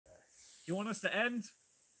You want us to end?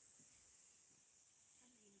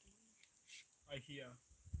 I hear.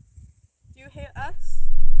 Do you hear us?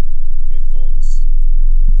 Hear thoughts.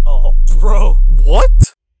 Oh, bro,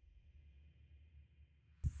 what?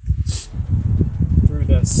 Through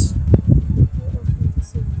this.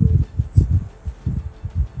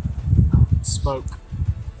 Smoke.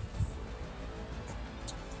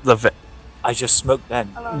 I just smoked then.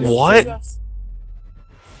 Hello. What? Yes.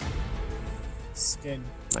 Skin.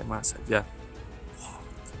 Like Matt said, yeah.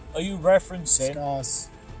 Are you referencing? Scars.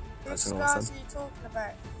 Which That's scars awesome. are you talking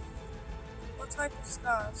about? What type of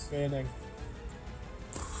scars? Burning.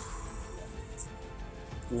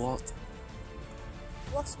 What?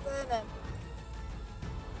 What's burning?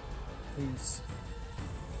 Who's?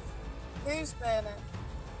 Who's burning?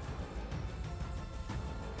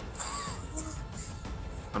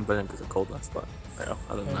 I'm burning because of coldness, but you know,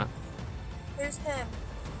 other than that. Who's him?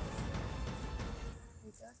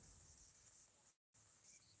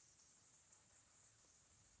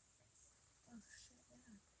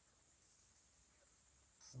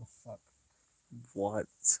 Oh fuck. What?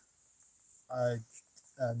 No,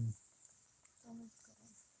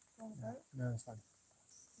 it's fine.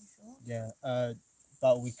 Yeah,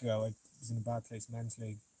 about a week ago I was in a bad place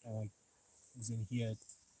mentally and I was in here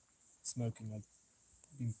smoking. I'd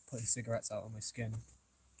been putting cigarettes out on my skin.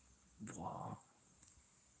 Wow.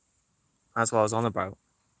 That's what I was on about.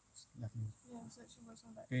 Nothing. Yeah, it's actually what's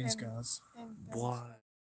on that. Burn scars. What?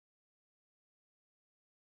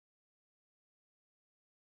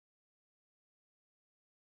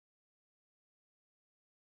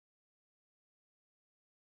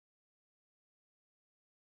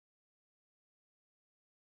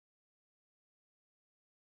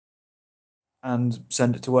 And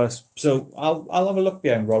send it to us. So I'll have a look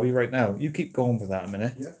behind Robbie right now. You keep going for that a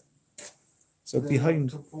minute. Yeah. So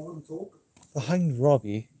behind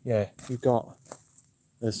Robbie, yeah, you've got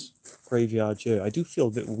this graveyard here. I do feel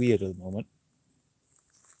a bit weird at the moment.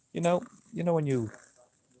 You know when you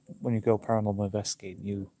go paranormal investigating,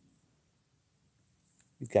 you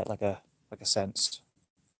get like a sense.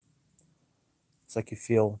 It's like you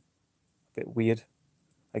feel a bit weird.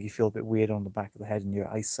 Like you feel a bit weird on the back of the head and your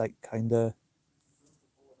eyesight kinda.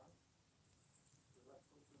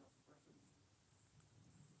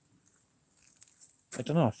 I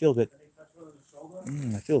don't know, I feel a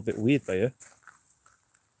bit weird by you.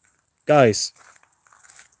 Guys,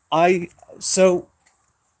 so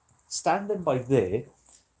standing by there,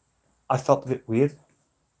 I felt a bit weird.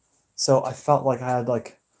 So I felt like I had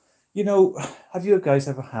have you guys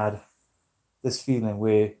ever had this feeling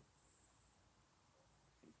where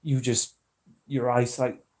your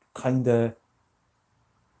eyesight kinda,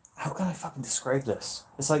 how can I fucking describe this?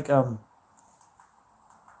 It's like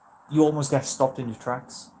you almost get stopped in your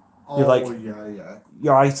tracks. You're like, yeah.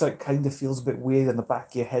 your eyesight kind of feels a bit weird, and the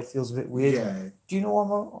back of your head feels a bit weird. Yeah. Do you know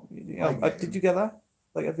what did you get that?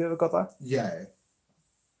 Like, have you ever got that? Yeah.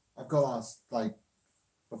 I've got that like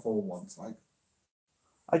before once. Like,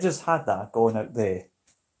 I just had that going out there,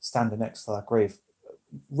 standing next to that grave.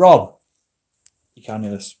 Rob, you can't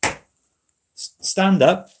hear this. Stand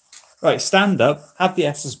up. Right, stand up. Have the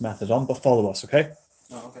Estes method on, but follow us, okay?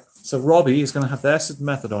 oh, okay. So Robbie is going to have the Estes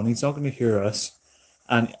method on. He's not going to hear us,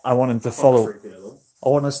 and I want him to follow. I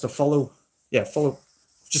want us to follow. Yeah, follow.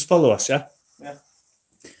 Just follow us, yeah? Yeah.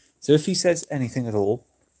 So if he says anything at all,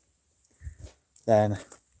 then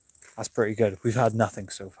that's pretty good. We've had nothing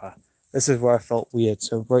so far. This is where I felt weird.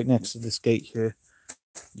 So right next to this gate here,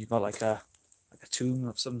 you've got like a tomb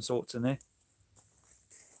of some sorts in there.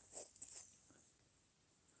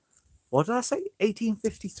 What did I say?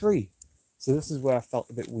 1853. So this is where I felt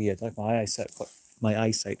a bit weird. Like my eyesight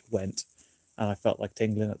went, and I felt like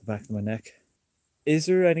tingling at the back of my neck. Is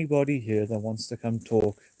there anybody here that wants to come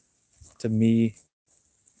talk to me,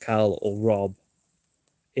 Cal, or Rob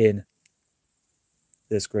in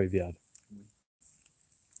this graveyard?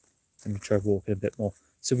 Let me try walking a bit more.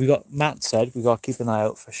 So Matt said we got to keep an eye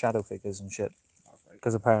out for shadow figures and shit,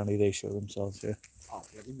 because apparently they show themselves here.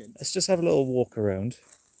 Let's just have a little walk around.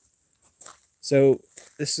 So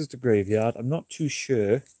this is the graveyard. I'm not too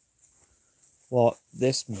sure what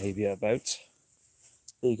this may be about.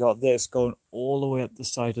 You got this going all the way up the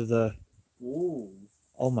side of the... Ooh.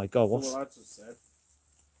 Oh my god, What what's... I just said.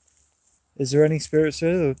 Is there any spirits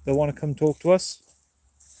here that want to come talk to us?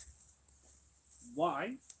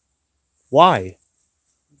 Why? Why?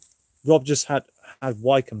 Rob just had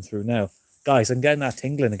why come through now. Guys, I'm getting that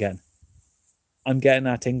tingling again. I'm getting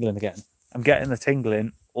the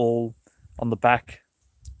tingling all on the back.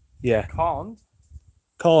 Yeah. Can't.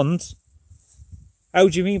 Conned? How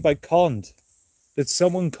do you mean by conned? Did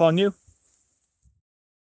someone con you?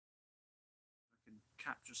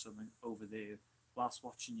 capture something over there whilst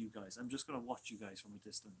watching you guys. I'm just gonna watch you guys from a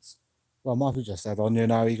distance. Well, Matthew just said on you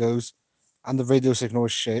now. He goes, and the radio signal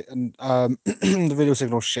is shit, and the video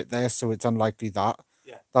signal is shit there, so it's unlikely that.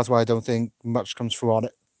 Yeah. That's why I don't think much comes through on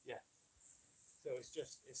it. Yeah. So it's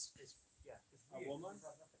just it's yeah. It's a woman.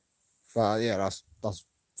 But yeah, that's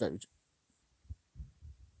very.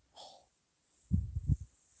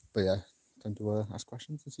 But yeah, time to ask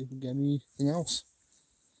questions and see if we can get anything else.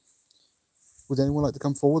 Would anyone like to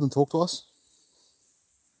come forward and talk to us?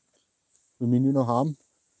 We mean you no harm,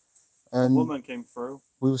 A and woman came through.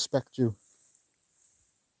 we respect you.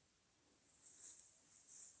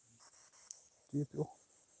 Do you feel?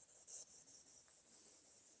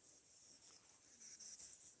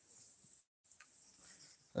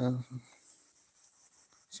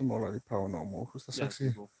 Some more likely paranormal. Who's the Yeah, sexy?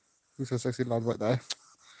 people. Who's the sexy lad right there?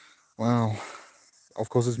 Wow. Of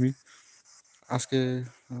course it's me. Ask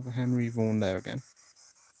Henry Vaughan there again.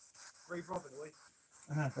 Grave Robin, wait.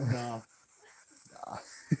 No.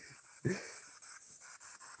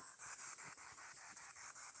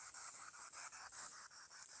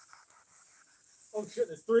 Oh shit,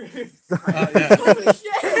 there's three. Yeah. Holy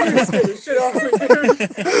shit! Scared the shit out of me,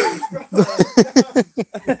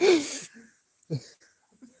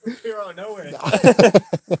 dude. Appear out of nowhere. Are we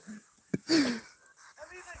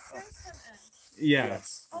like ghost hunting?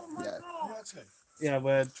 Yes. Oh my Yeah. god. Actually, Yeah,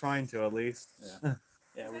 we're trying to at least. Yeah.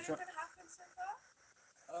 Yeah, Has we're anything trying. happened so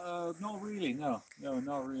far? Not really. No,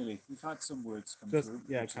 not really. We've had some words come Just, through.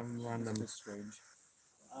 yeah, which come is random. a bit strange.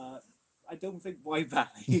 I don't think White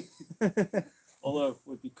Valley, although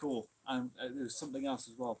would be cool. And there's something else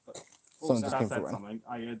as well. But Something just came That through. said Anna. something.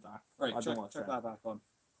 I heard that. right, I check, don't watch check that. that back on.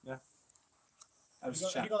 Yeah. I was Have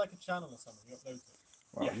you chatting. got like a channel or something you upload to?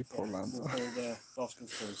 Wow, Yeah, you poor yeah. man. We're called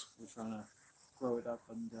WelshGhostBros. We're trying to grow it up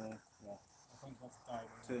and yeah, I think that's died.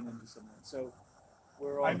 turn into something. So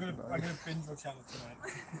we're on. I'm gonna binge your channel tonight.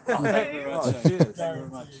 Oh, thank you very much. Oh, cheers. Thank you very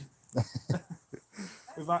much.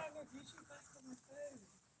 We've got YouTube back on my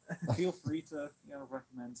phone. Feel free to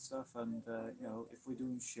recommend stuff and if we're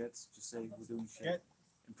doing shit, just say we're doing shit.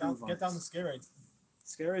 Improve on Get down the it. Skirrid.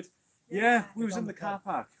 Scared? Yeah, we Get was down in the the car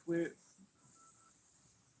park.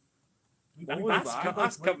 That's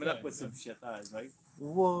That's coming up with some shit, that is, right?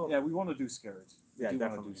 Whoa. Yeah, we want to do Scared. We Yeah, do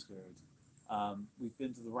definitely. want to do Scared. We've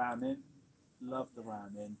been to the Ram Inn, love the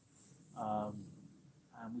Ram Inn,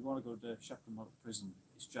 and we want to go to Shepton Model Prison.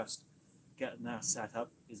 It's just getting that set up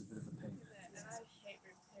is a bit of a pain. And I hate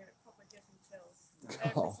rooms here. It probably gives me chills.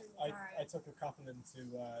 Every Oh. single night. I took a couple into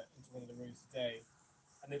one of the rooms today,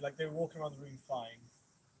 and they were walking around the room fine,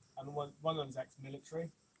 and one of them was ex-military,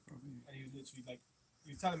 and he was literally he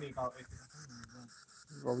was telling me about it.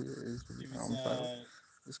 Robbie is He really was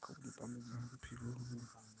It's called the bumming people.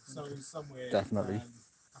 so he was somewhere Definitely. in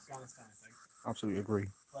Afghanistan, I think. Absolutely agree.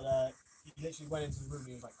 But he literally went into the room and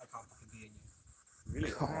he was like, I can't fucking be in here.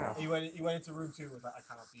 Really? God. He went into room 2 and was like, I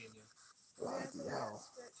cannot be in here. Bloody hell.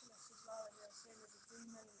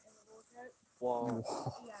 Whoa.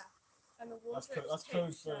 Yeah. And the that's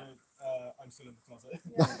code for I'm still in the closet.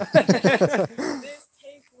 Yeah. There's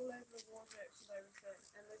tape all over the wardrobes and everything,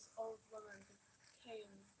 and this old woman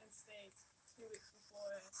came and stayed 2 weeks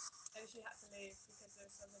before, and she had to leave because there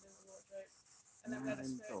was something in the wardrobe. And then we had a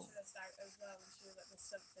spiritualist out as well, and she was like, there's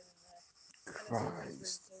something in there. And it's in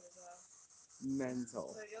this room too as well. Mental.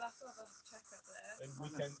 So you'll have to have a check up there.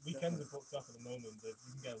 And weekends are booked up at the moment, but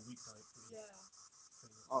you can get a weeknight. Yeah.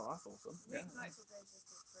 Oh, that's awesome. Weeknights or days would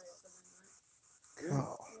be great at the moment.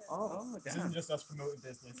 Oh. Oh, This damn. isn't just us promoting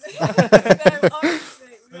business. No,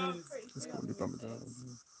 honestly, we are pretty It's chill called on the bumming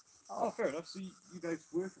weekdays. Oh, fair enough. So you guys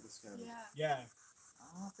work at the Scared? Yeah. Yeah.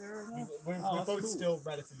 Oh, fair enough. We're that's both cool. still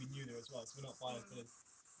relatively new there as well, so we're not biased.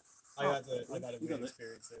 But I've had a You got great it.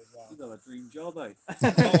 experience there as well. You got a dream job, eh?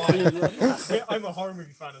 I'm a horror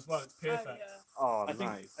movie fan as well. It's Oh, perfect. yeah. Oh, I think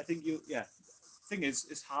nice. thing is,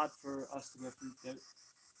 it's hard for us to get freaked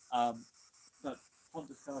out. But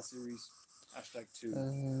Haunted Car series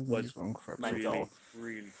 #2 was mental.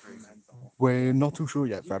 really crazy. We're not too sure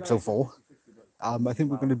yet for episode 4. I think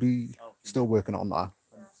we're going to be still working on that.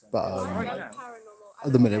 But I love yeah. paranormal.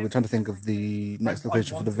 at the minute, we're trying to think of the next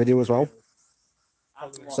location for the video as well.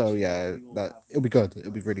 So yeah, it'll be good.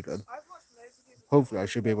 It'll be really good. I've watched loads of people. Hopefully, I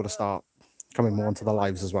should be able to start coming more into the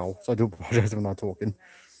lives as well. So I do apologize if I'm not talking.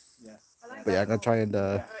 But yeah, I'm gonna try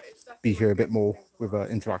and be here a bit more with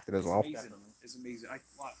interacting as well. It's amazing.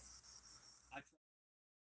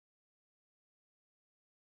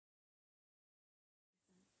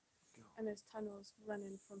 And there's tunnels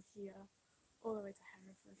running from here all the way to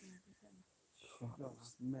Hereford and everything.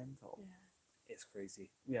 That's mental. Yeah. It's crazy.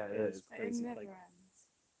 Yeah, it is. But it crazy. never Like, ends.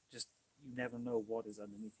 just you you never know what is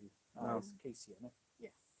underneath you. No. It's Casey, isn't it? Yeah.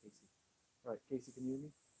 Casey. Right, Casey, can you hear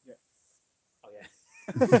me? Yeah. Oh,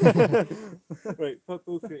 yeah. Right, put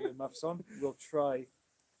both your earmuffs on. We'll try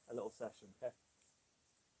a little session, okay?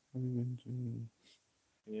 Can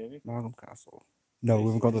you hear me? Markham Castle. No, we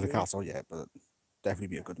haven't Casey, got to can the you hear me? castle yet, but definitely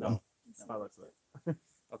be a good No. one. Oh, that's it.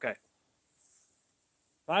 Okay.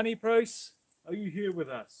 Fanny Price, are you here with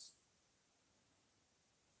us?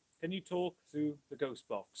 Can you talk through the ghost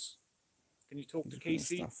box? Can you talk to Just putting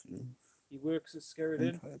Casey? stuff in- He works at Skirrid Inn.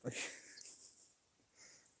 entirely.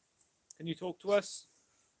 Can you talk to us?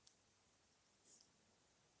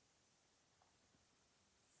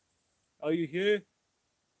 Are you here?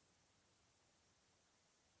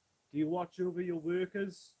 Do you watch over your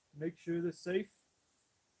workers? Make sure they're safe?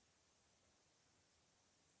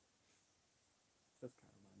 Just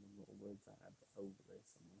kind of random little words I had over there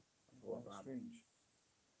somewhere. Oh, strange.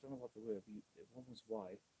 Don't know what the word, but one was why.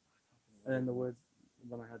 And then the words,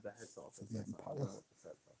 when I had the heads off, it's Yeah, just like, I don't know what they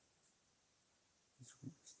said. But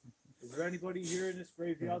Is there anybody here in this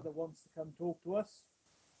graveyard that wants to come talk to us?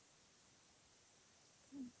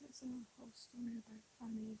 There's a whole story about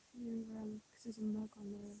Fanny if you because there's a mug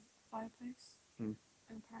on the fireplace. Hmm.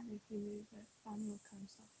 And apparently if you move it, Fanny will come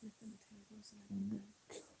start flipping the tables and everything.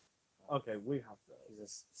 okay, we have He's a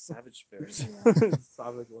savage spirit. Yeah,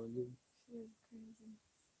 savage one. she is crazy.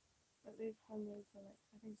 But they've hung over like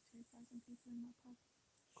I think it's 2,000 people in that pub.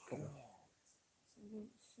 So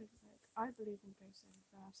they should like I believe in ghosts and I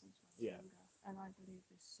have since I was Yeah. younger, and I believe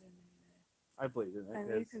there's so many there. I believe in it. And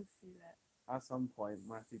you 'Cause can feel it. at some point,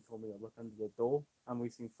 Matthew told me to look under the door, and we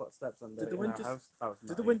seen footsteps under Did the in wind our just- house. That was Did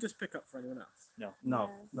the nice. wind just pick up for anyone else? No, Yeah.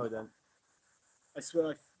 no, it didn't. I swear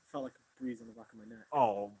I felt like a breeze on the back of my neck.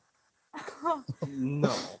 Oh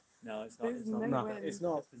no, No, it's not. There's It's not. no no, wind. It's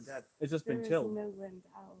not. It's been dead. it's just There been is chilled. no wind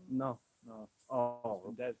at all. No, No, it's oh,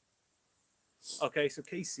 been dead. Okay, so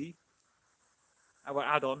Casey, our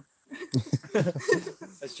add-on,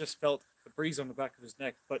 has just felt a breeze on the back of his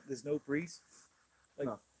neck, but there's no breeze. Like,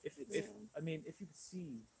 No. if Yeah. I mean, if you could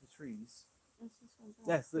see the trees, It's just one black.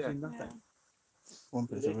 yes, literally Yeah. nothing. One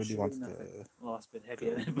place I really Literally wanted nothing. to well, it's been heavy,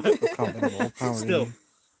 Good. but I can't anymore. Apparently, still,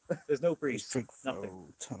 there's no there's breeze. drink Nothing.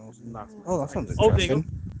 flow tunnels. in- Nothing. Oh, that sounds Oh, there you go.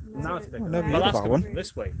 interesting. Now it's picking up. Oh, Never Well, heard that's of that coming one. from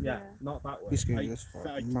this way. Yeah, Yeah. not that way. He's I going this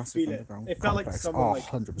could massive feel it. underground It felt like complex. someone, Oh, like-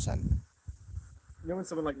 100%. You know when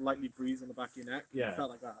someone like lightly breathes on the back of your neck? Yeah. It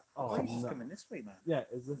felt like that. Oh, Why is this no. coming this way, man? Yeah,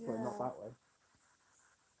 it's this way, not Yeah. that way.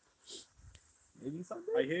 Maybe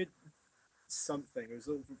something. I heard something. It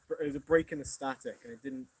was a break in the static, and it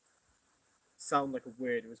didn't sound like a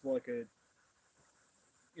word. It was more like a,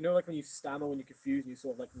 you know, like when you stammer when you're confused and you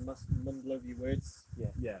sort of like must mumble over your words.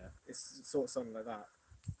 Yeah. It's sort of something like that.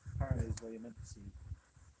 Apparently, is where you're meant to see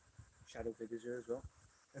shadow figures here as well.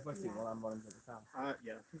 If I see Yeah. one, I'm running to the town.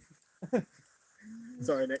 Yeah.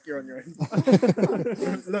 Sorry, Nick, you're on your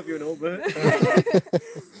own. Love you and all, but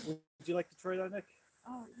Would you like to try that, Nick?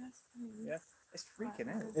 Oh, yes, please. Yeah. It's freaking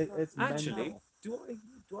out. It's Actually, mental.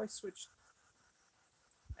 do I switch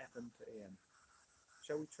FM to AM?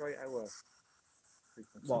 Shall we try our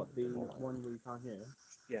frequency? What, the one where you can't hear?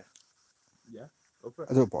 Yeah. Yeah, go for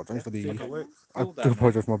it. I do apologise for See if the. it works. I Hold do that,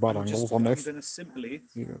 apologise for my bad I'm angles on this. going to simply.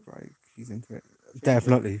 You look like he's into it.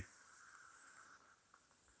 Definitely.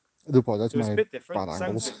 I do apologise So for it's a my bit different. bad Sounds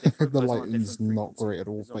angles. a bit different, The but it's on a lighting's different not frequency. great at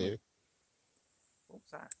all It's for on a- you. What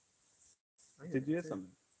was that? Did you hear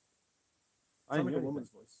something? I Sound didn't like a hear woman's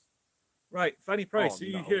anything. voice. Right, Fanny Price, Oh, are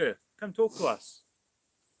you no. here? Come talk to us.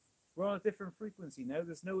 We're on a different frequency now.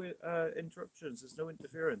 There's no interruptions. There's no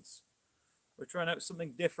interference. We're trying out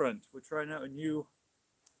something different. We're trying out a new.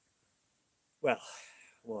 Well,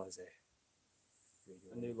 what is it?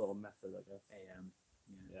 A new little method, I guess. AM.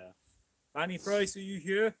 Yeah. Yeah. Fanny Price, are you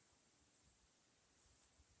here?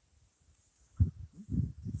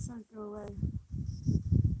 So go away.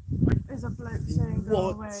 There's a bloke saying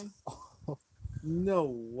go What? away. No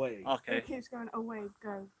way. Okay. It keeps going away,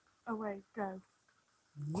 go, away, go.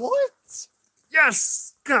 What?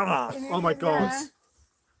 Yes! Come on! Can you Oh my hear God. that?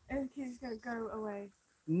 It keeps going go away.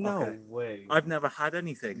 No Okay. way. I've never had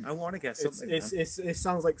anything. I want to get something. man. It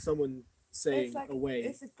sounds like someone saying It's like away.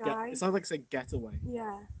 it's a guy. It sounds like saying get away.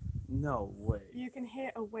 Yeah, No way. you can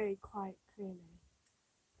hear away quite clearly.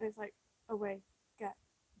 And it's like away, get,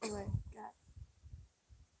 away, get.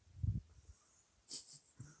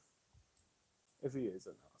 If he is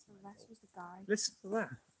or not. So that was the guy. Listen to that.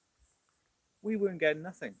 We weren't getting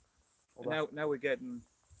nothing. Well, And now we're getting.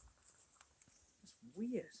 It's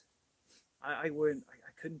weird. I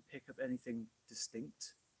couldn't pick up anything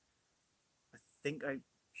distinct. I think I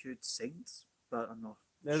heard saints, but I'm not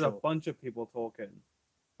There's sure. a bunch of people talking.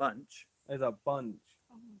 Bunch. There's a bunch.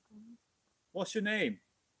 Oh my god. What's your name?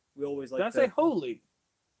 We always like Did I to... say holy?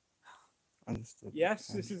 Understood. Yes,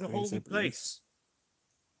 this is a holy place.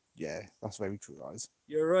 Yeah, that's very true, guys.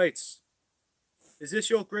 You're right. Is this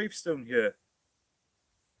your gravestone here?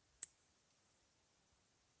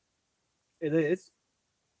 It is.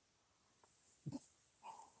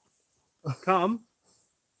 Come.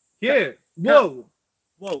 Here. Whoa.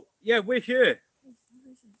 Whoa, yeah, we're here.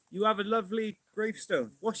 You have a lovely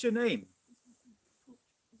gravestone. What's your name?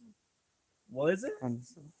 What is it?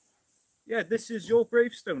 Yeah, this is your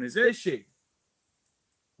gravestone, is Is it? she?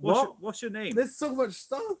 What's your name? There's so much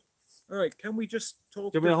stuff. All right, can we just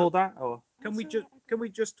talk? Do you want me to hold that? Or Can we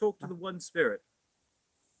just talk to the one spirit?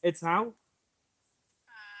 it's how?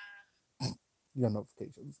 Your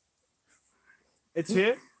notifications. It's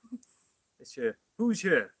here. It's here. Who's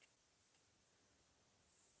here?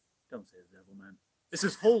 Don't say the devil, man. This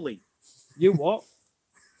is holy. You what?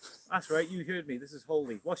 That's right. You heard me. This is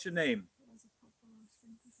holy. What's your name?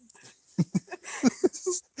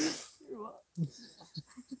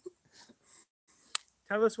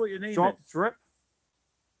 Tell us what your name Drop, is. drip.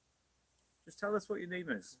 Just tell us what your name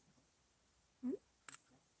is.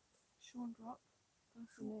 Sean Drop.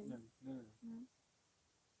 That's the name. No. No.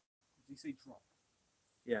 Did you say drop?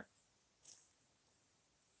 Yeah.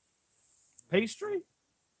 Pastry.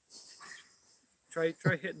 Try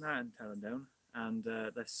hitting that and telling down, and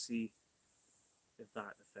let's see if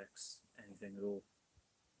that affects anything at all.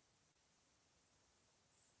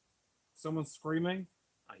 Someone screaming.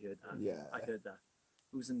 I heard that. Yeah. I heard that.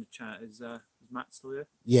 Who's in the chat? Is Matt still here?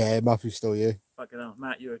 Yeah, Matthew's still here. Fucking hell,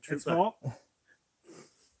 Matt, you're a It's trooper. hot.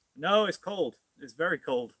 No, it's cold. It's very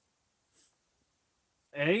cold.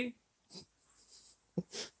 Eh?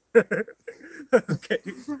 Okay.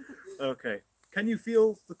 Okay. Can you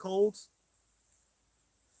feel the cold?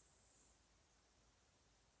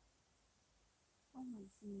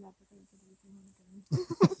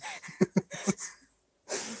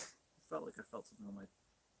 Felt like I felt something on my.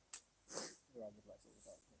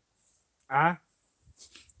 Ah.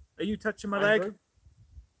 Are you touching my leg? Andrew?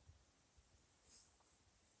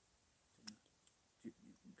 You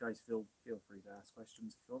guys feel free to ask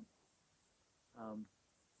questions if you want.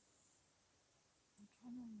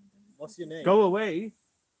 What's your name? Go away.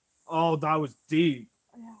 Oh, that was deep.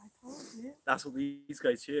 Yeah, I told you. That's what these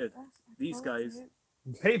guys shared. These guys.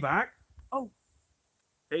 Payback.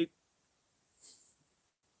 Hey,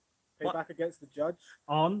 Pay back against the judge.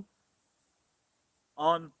 On.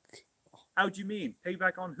 on. How do you mean?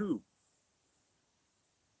 Payback on who?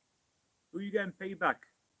 Who are you getting payback?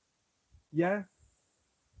 Yeah.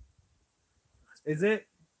 Is it?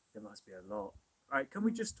 There must be a lot. All right, can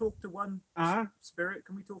we just talk to one Ah. spirit?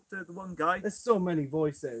 Can we talk to the one guy There's so many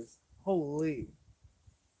voices. Holy.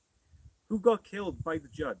 who got killed by the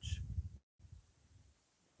judge?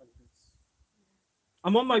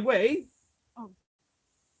 I'm on my way.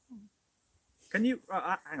 Can you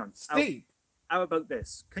hang on? Steve. How about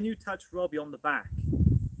this? Can you touch Robbie on the back?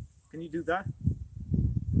 Can you do that?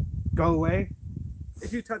 Go away.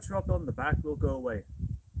 If you touch Robbie on the back, we'll go away.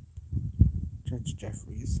 Judge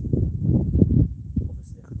Jeffries.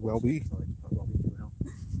 Obviously, Could well be. Sorry, put Robbie through hell.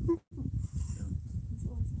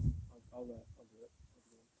 I'll do it.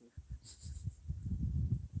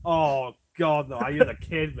 Oh God, no! You're the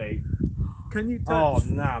kid, mate. Can you Oh touch?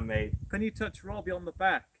 nah, mate. Can you touch Robbie on the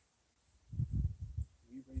back?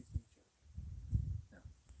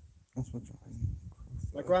 That's what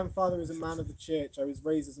my grandfather was a man of the church. I was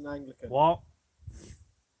raised as an Anglican. What?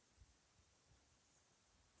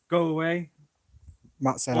 Go away,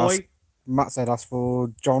 Matt said boy. that's for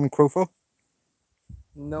John Crowther.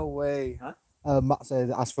 No way. Matt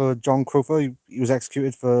said as for John Crowther, he was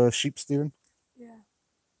executed for sheep stealing. Yeah.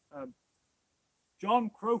 John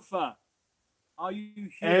Crowther, are you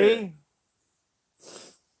here? Hey.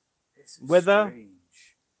 This is Whither? strange.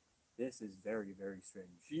 This is very, very strange.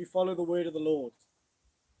 Do you follow the word of the Lord?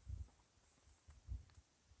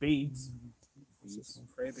 Beads. Beads,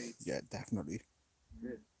 prayer beads. Yeah, definitely.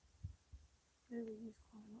 Good. Maybe he's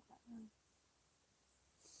quite a lot back then.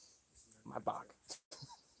 My back.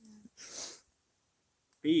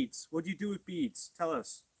 Beads. What do you do with beads? Tell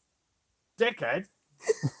us. Dickhead.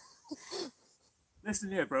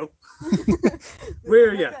 Listen here, bro. Where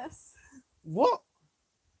are you? Yes. What?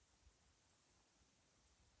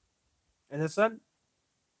 Innocent?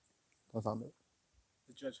 I found it.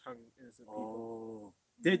 The judge hung innocent Oh. people.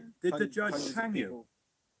 Did the Hundreds judge of hang you? people-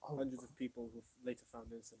 Hundreds of people were later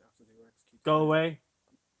found innocent after they were executed. Go away.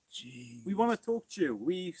 Jeez. We want to talk to you.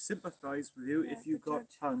 We sympathise with you Yeah, if you the got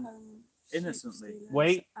judge hung. hung innocently. sheep stealers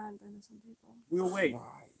Wait. And innocent people. We'll wait.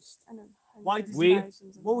 Christ. And then Why hundreds did of we-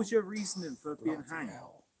 thousands of What was them. your reasoning for being Bloody hanged?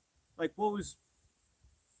 hell. Like, what was...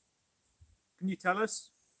 Can you tell us?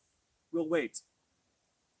 We'll wait.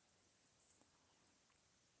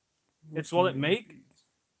 It's what it make.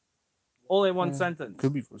 All in one sentence.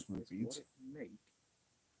 Could be for smoke It's beads. what it make.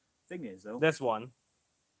 Thing is, though, This one.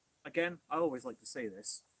 again, I always like to say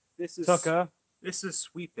this. This is Tucker. This is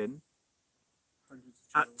sweeping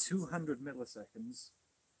at 200 milliseconds.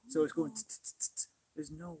 So it's going... There's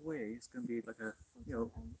no way it's going to be like a, you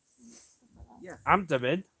know... Yeah. I'm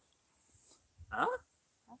David. Huh?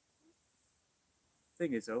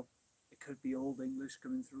 Thing is, though, it could be Old English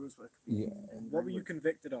coming through as well. It could be any What were you language.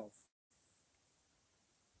 convicted of?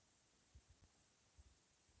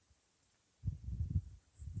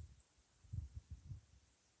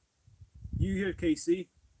 You here, Casey?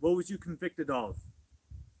 What was you convicted of?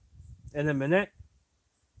 In a minute.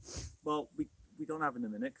 Well, we don't have in a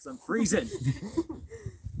minute because I'm freezing.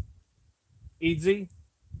 Easy.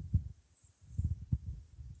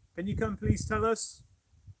 Can you come please tell us?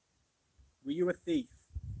 Were you a thief?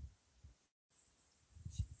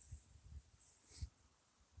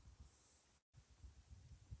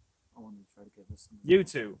 I wanted to try to get this. You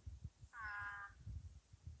two.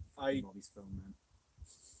 I Bobby's film, man.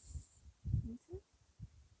 You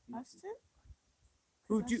two? Us two?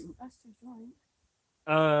 Who do you, Us two joint.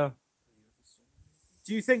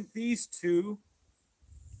 do you think these two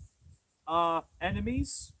are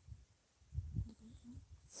enemies?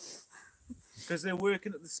 Because they're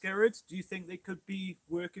working at the Skirrid. Do you think they could be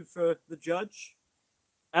working for the judge?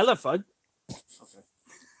 Elephant. Okay.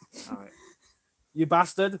 All right. You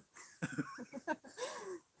bastard.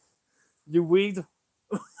 You weed.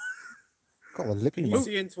 Got a lip can in you my...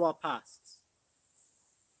 see into our pasts?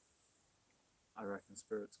 I reckon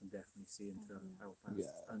spirits can definitely see into our past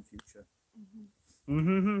Yeah. and future.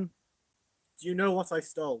 Mm-hmm. Do you know what I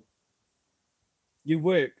stole? You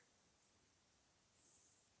work.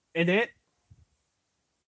 In it.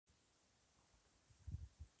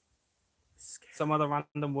 Some other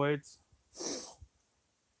random words.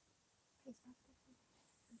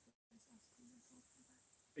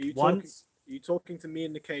 Are you talking? Once. Are you talking to me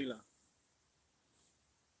and Nikayla?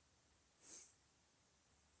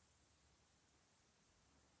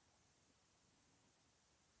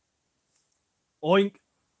 Oink.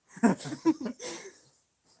 All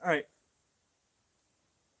right.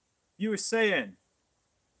 You were saying.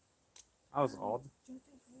 That was odd.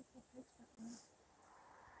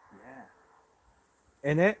 Yeah.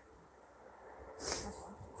 In it.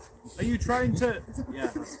 Are you trying to?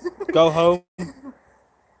 Yeah. Go home.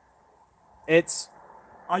 It's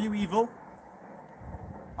Are you evil?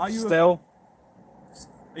 Are you still.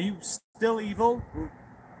 Are you still evil?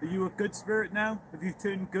 Are you a good spirit now? Have you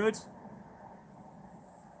turned good?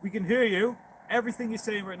 We can hear you. Everything you're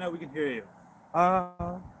saying right now, we can hear you.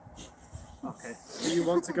 Okay. Do you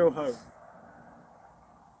want to go home?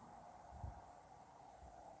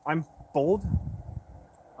 I'm bored.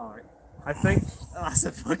 All right. I think. That's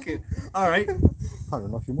a fucking. All right. I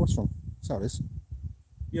don't know if you was from. So it is.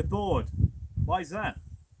 You're bored. Why is that?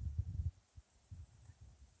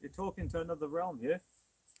 You're talking to another realm here.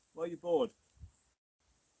 Why are you bored?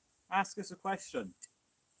 Ask us a question.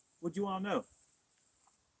 What do you want to know?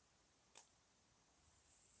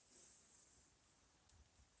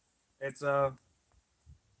 It's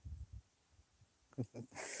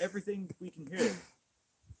Everything we can hear.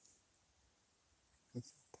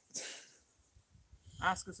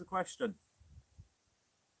 Ask us a question.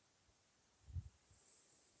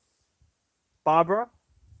 Barbara.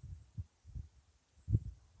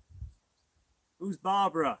 Who's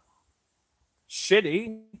Barbara?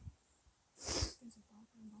 Shitty.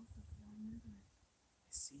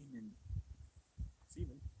 Semen.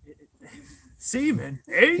 Semen? Semen?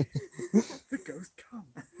 Eh? The ghost come.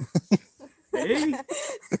 Eh?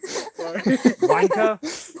 Sorry.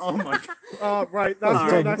 Wanker. Oh my god. Oh, right. That's not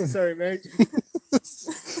Alright. necessary, mate.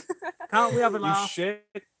 Can't we have a You laugh? shit.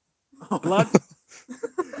 Blood.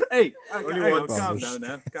 Hey, Only hang on, once. calm down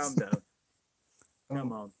now. Calm down.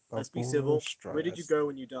 Come on. Let's be civil. Where did you go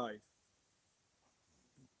when you died?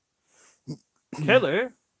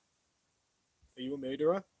 Killer. Are you a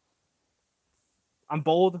murderer? I'm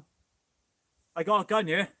bold. I got a gun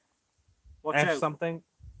here. Watch F out. something.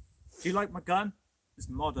 Do you like my gun? It's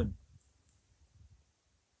modern.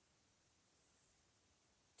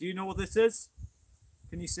 Do you know what this is?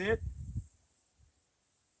 Can you see it?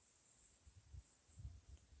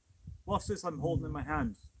 What's this I'm holding in my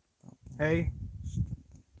hand? Hey.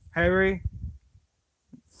 Harry.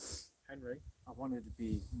 Henry? I wanted to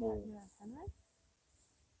be more. Yeah, Henry?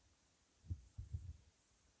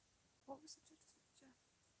 What was the Jeff?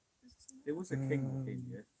 Was it something? There was a king that came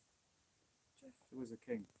here. Jeff It was a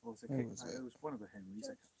king. Or was it Who king? was it? It was one of the Henrys.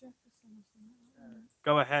 Judge Jefferson or something like that.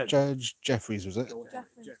 Go ahead. Judge Jeffries, was it? Go ahead.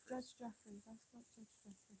 Jeffries. Judge Jeffries. That's what Judge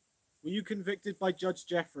Jeffries. Were you convicted by Judge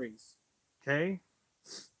Jeffries? Okay.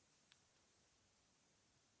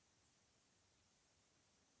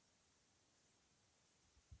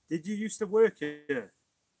 Did you used to work here?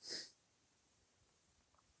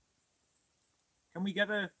 Can we get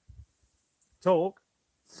a Talk.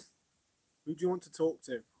 Who do you want to talk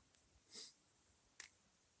to?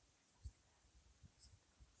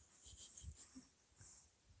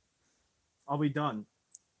 Are we done?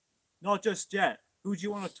 Not just yet. Who do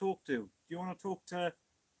you want to talk to? Do you want to talk to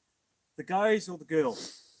the guys or the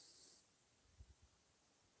girls?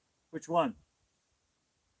 Which one?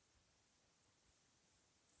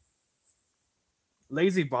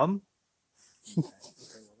 Lazy bum. Okay,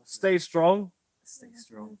 well, Stay strong. stay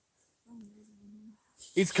strong.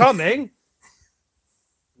 He's coming.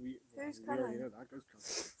 Who's we already coming? know that ghost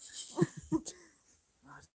coming.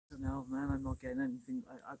 I don't know, man. I'm not getting anything.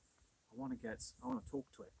 I want to talk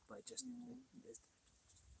to it, but it's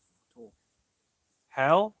talk.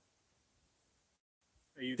 Hell.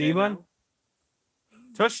 Are you there Demon. now?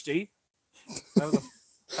 Tushti. Whatever the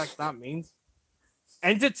fuck that means.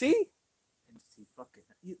 Entity. Entity, fucking.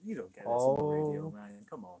 You don't get this on the radio, man.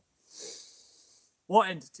 Come on. What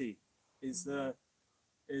entity is the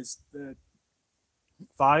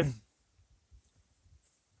 5.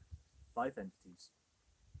 5 entities?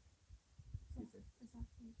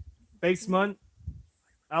 Basement.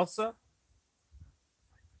 Elsa.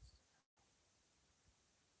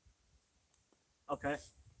 Okay.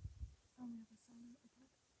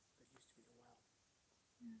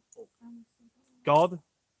 God.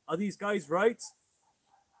 Are these guys right?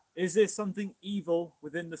 Is there something evil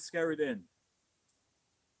within the Skirrid Inn?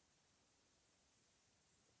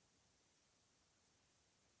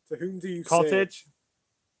 To whom do you say? Cottage.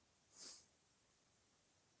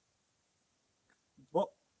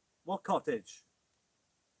 What cottage?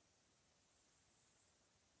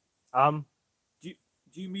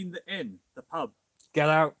 Do you mean the inn, the pub? Get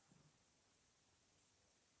out.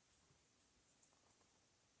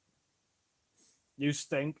 You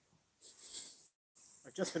stink. I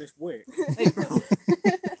just finished work. Hey, bro.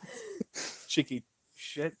 Cheeky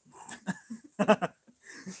shit.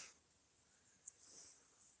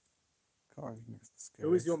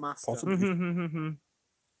 Who is your master? Possibly. Bread.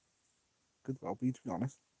 Could well be, to be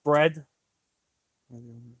honest.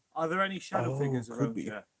 Are there any shadow Oh, figures could around be.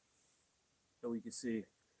 here that we can see?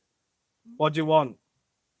 What do you want?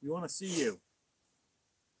 We want to see you.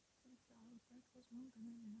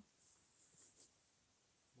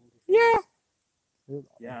 Yeah.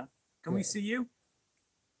 Yeah. Can we see you?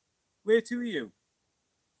 Where to are you?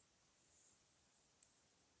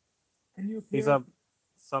 Can you appear? He's a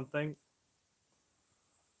something.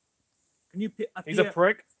 Can you appear? He's a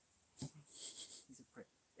prick. He's a prick.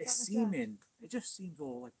 It's That's the judge. seeming. It just seems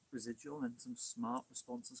all like residual and some smart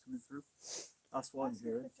responses coming through. That's why I'm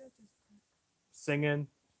hearing. Singing.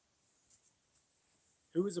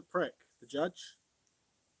 Who is a prick? The judge?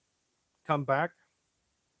 Come back.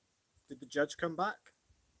 Did the judge come back?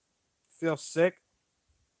 Feel sick.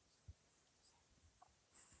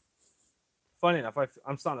 Funny enough,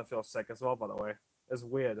 I'm starting to feel sick as well, by the way. It's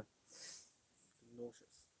weird. Nauseous.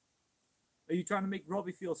 Are you trying to make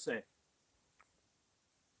Robbie feel sick?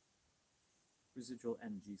 Residual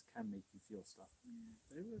energies can make you feel stuff.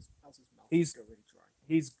 Maybe his mouth He's- go really dry.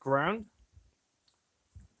 He's ground.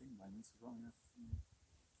 I think mine is as well, yeah.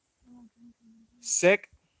 Sick.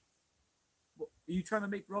 What, are you trying to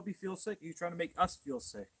make Robbie feel sick? Are you trying to make us feel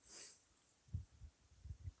sick?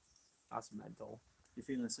 That's mental. You're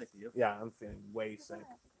feeling sick, are you? Yeah, I'm feeling way sick.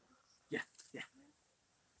 Yeah.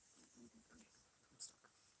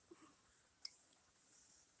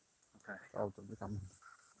 Okay.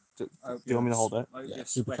 Do you want me to hold it? I Yeah,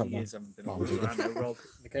 just super sweaty fun, ears haven't been No, on I'm around now, Rob.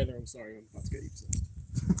 Michaela, I'm sorry, I'm about to get you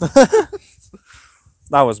possessed.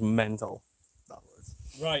 That was mental. That was.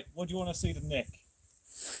 Right, what do you want to see to Nick?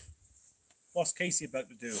 What's Casey about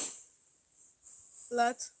to do?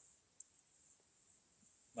 Blood.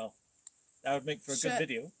 Well, that would make for a Shit. good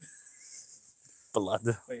video. Blood.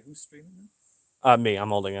 Wait, who's streaming Me, I'm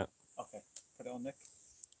holding it. now? Okay, put it on Nick.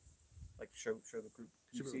 Like show the group.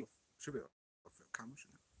 Can you see? Should be a camera,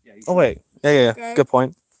 shouldn't it? Yeah. You Oh should. wait. Yeah. Go. Good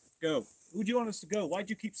point. Go. Who do you want us to go? Why do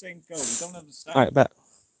you keep saying go? We don't understand. All right, bet.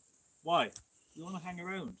 Why? We want to hang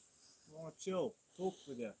around. We want to chill, talk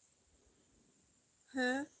with you.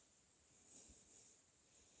 Huh?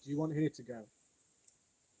 Do you want here to go?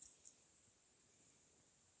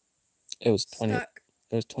 It was 20. Stuck.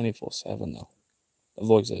 It was 24/7 though. The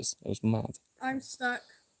voices. It was mad. I'm stuck.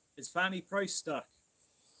 Is Fanny Price stuck?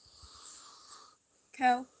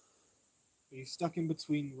 Kill. Are you stuck in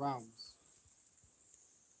between rounds?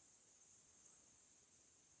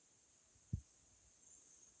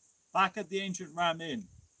 Back at the Ancient Ram Inn,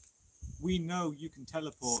 we know you can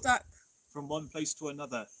teleport Stuck. from one place to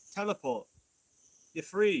another. Teleport. You're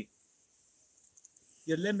free.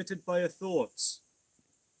 You're limited by your thoughts.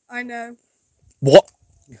 I know. What?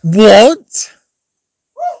 What?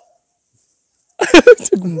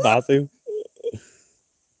 Took Matthew.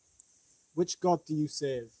 Which god do you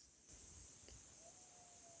serve?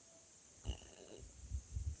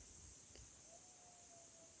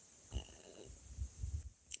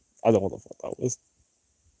 I don't know what the fuck that was.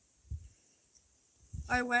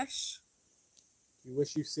 I wish You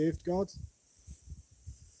wish you served God?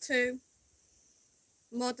 to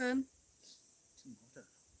modern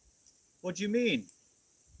What do you mean?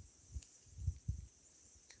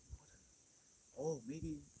 Oh,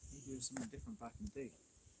 maybe it was something different back in the day.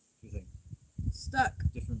 Do you think? stuck.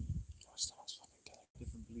 Different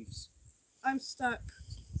beliefs. I'm stuck.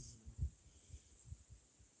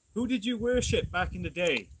 Who did you worship back in the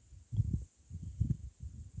day?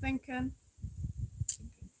 Thinking.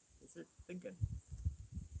 Thinking. Is it thinking?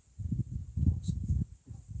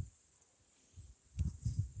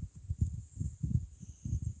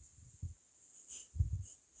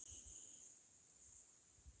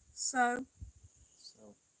 So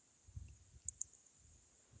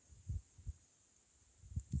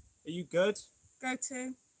Are you good? go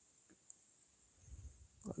to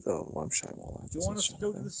I don't know why I'm showing all that. Do you want us to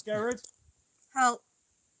go to the Skirrid? help.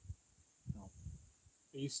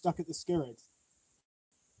 Are you stuck at the Skirrid?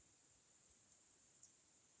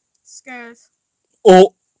 Scared.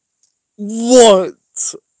 Oh, what?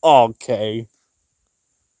 Okay.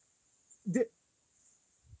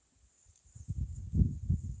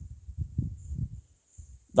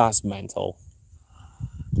 That's mental.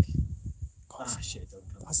 Ah, shit, don't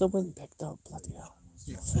come. That's the wind picked up, bloody hell.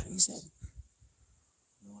 You're freezing.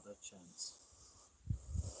 Not a chance.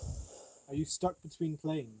 Are you stuck between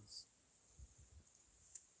planes?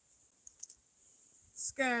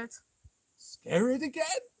 Scared. Skirrid again?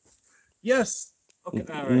 Yes. Okay,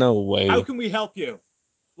 all right. No way. How can we help you?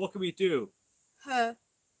 What can we do? Her.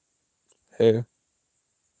 Who?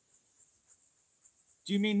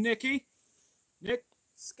 Do you mean Nikki? Nick?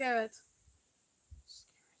 Scared.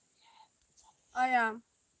 I am.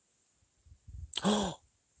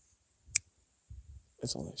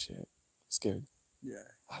 It's all that shit. Scared. Yeah.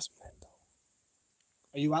 That's mental.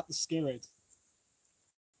 Are you at the Skirrid?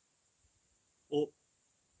 Oh,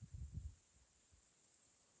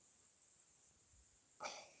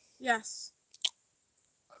 Yes.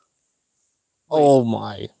 Oh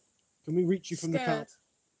my. Can we reach you from the car? Scared.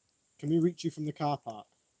 Can we reach you from the car park?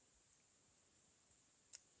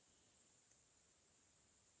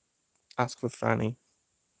 Ask for Fanny.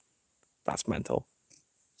 That's mental.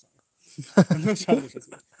 I'm not trying to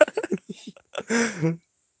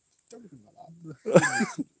Don't look like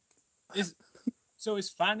that. is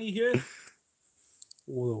Fanny here?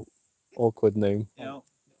 Whoa. Awkward name. You know.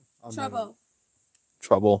 Oh, no. Trouble.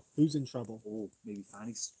 Trouble. Who's in trouble? Oh, maybe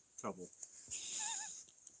Fanny's trouble.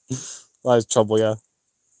 That is trouble, yeah.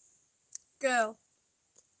 Girl.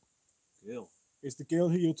 Girl. Is the girl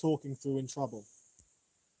who you're talking through in trouble?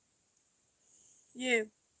 You.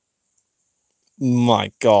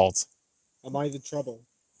 My God. Am I the trouble?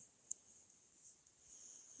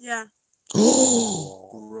 Yeah.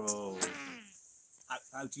 Bro.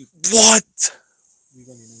 How do you... What? We've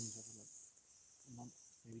only known each other like a month,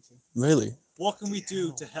 maybe two. Really? What can we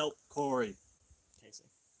do to help Corey? Casey.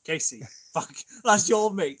 Casey. Fuck. That's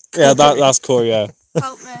your mate. Yeah, Corey. that's cool, yeah.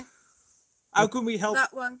 Help me. How can we help?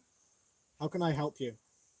 That one. How can I help you?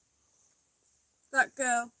 That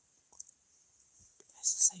girl.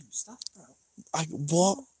 It's the same stuff, bro.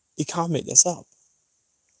 What? You can't make this up.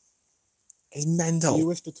 It's Do you mental.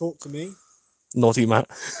 wish to talk to me? Naughty man.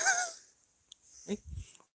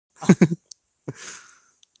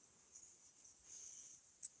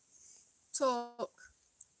 Talk.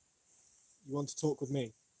 You want to talk with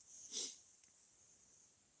me?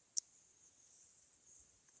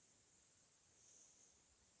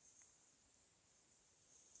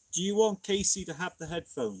 Do you want Casey to have the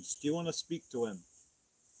headphones? Do you want to speak to him?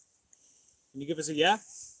 Can you give us a yeah?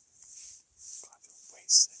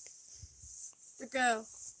 The girl.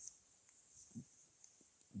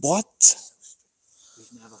 What?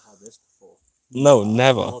 We've never had this before. No,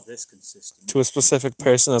 never. Not this consistent. To a specific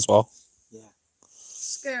person as well. Yeah.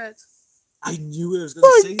 Scared. I knew I was going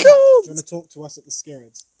to say Do you want to talk to us at the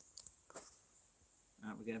Skirrid?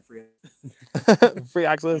 that. We're getting free. Free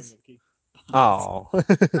access. Nikki. Oh. I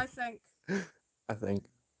think. I think.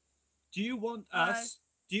 Do you want us?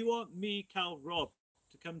 Do you want me, Cal, Rob,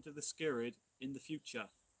 to come to the Skirrid in the future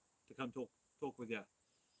to come talk with you?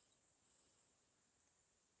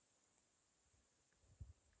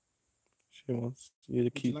 She wants you to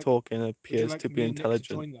you keep like- talking. It Would you appears like to me be and Nick to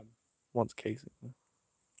intelligent. join them? Wants Casey.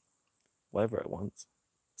 Whatever it wants.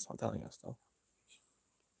 It's not telling us though.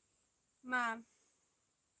 Man.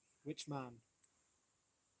 Which man?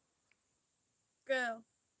 Girl.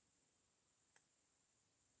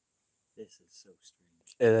 This is so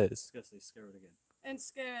strange. It is. Let's go say Skirrid again. And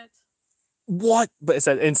scared. What? But it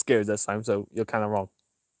said in Skirrid this time, so you're kind of wrong.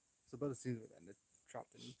 So by the seems of it, then they're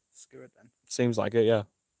trapped in Skirrid then, Seems like it, yeah.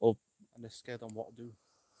 and they're scared on what to do.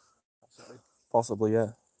 Possibly. Possibly,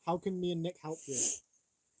 yeah. How can me and Nick help you?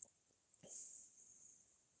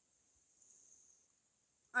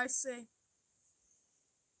 I see.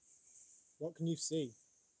 What can you see?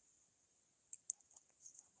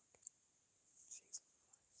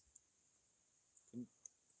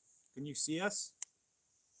 Can you see us?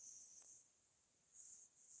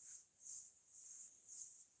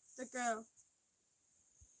 The girl.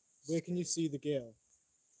 Where can you see the girl?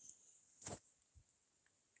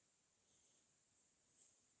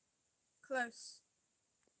 Close.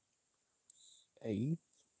 A.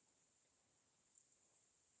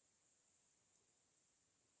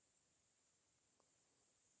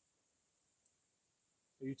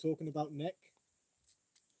 Are you talking about Nick?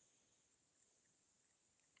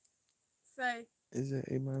 Faye. Is it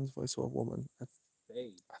a man's voice or a woman?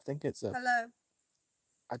 Hey. I think it's a. Hello.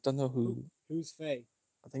 I don't know who. Who's Faye?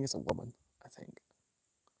 I think it's a woman. I think.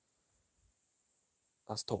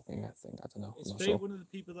 That's talking. I think. I don't know. I'm Is not Faye sure. one of the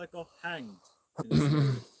people that got hanged? In the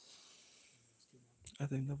Skirrid? I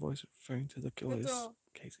think the voice referring to the killer The is door.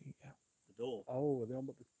 Casey. Yeah. The door. Oh, they're on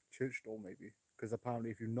the church door maybe. Because apparently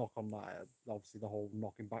if you knock on that, obviously the whole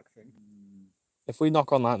knocking back thing. Mm. If we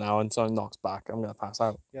knock on that now and someone knocks back, I'm gonna pass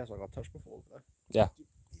out. Yeah, so I got touched before there. Yeah.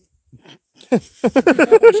 I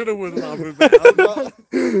should have worded that with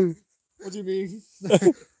that. What do you mean?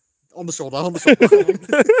 On the shoulder, on the shoulder.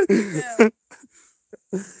 Girl.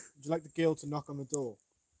 Would you like the girl to knock on the door?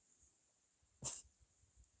 That's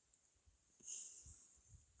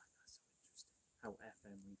so interesting. How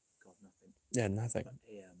FM we got nothing. Yeah, nothing. But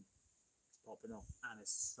AM it's popping off and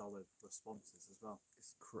it's solid responses as well.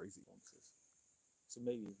 It's crazy. Responses. So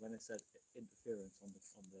maybe when it said interference on the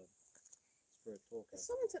Spirit Talker. Is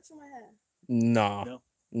someone touching my hair? No. No.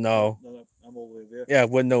 No. No, I'm all the way there. Yeah,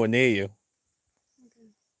 we're nowhere near you.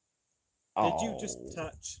 Okay. Did you just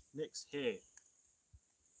touch Nick's hair?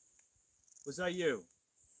 Was that you?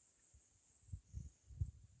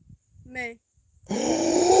 Me.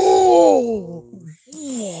 Oh,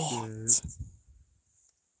 what?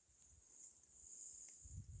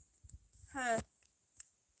 Her.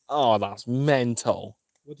 Oh, that's mental.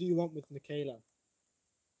 What do you want with Michaela?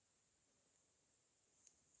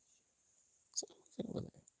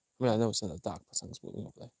 I mean, I know it's in the dark, but something's moving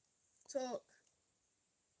over there. Talk.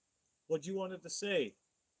 What do you want it to say?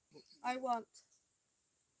 I want.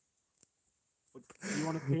 You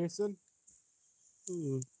want a person?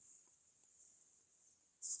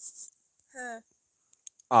 Her.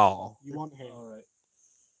 Oh. You want him? All right.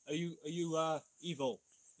 Are you evil?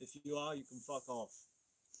 If you are, you can fuck off.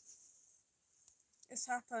 It's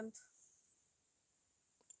happened.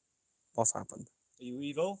 What's happened? Are you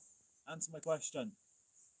evil? Answer my question.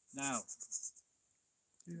 Now.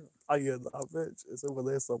 I hear that bitch. It's over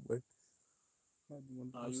there somewhere.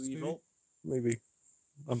 Are you evil? Maybe.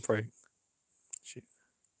 I'm praying. Shit.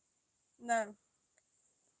 No.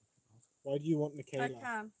 Why do you want I Michaela?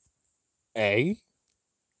 can. A?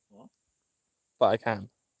 What? But I can.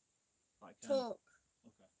 I can. Talk.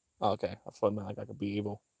 Okay. Oh, okay. I thought it meant like I could be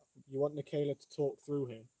evil. You want Michaela to talk through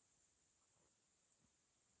him?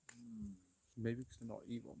 Hmm. Maybe because they're not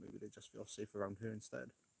evil. Maybe they just feel safe around her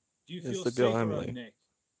instead. Do you It's feel the girl, safer Emily. around Nick?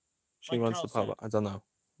 She Like wants Cal the power. said. I don't know.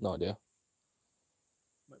 No idea.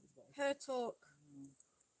 Her talk.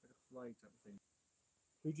 Like a fly type of thing.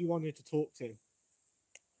 Who do you want her to talk to?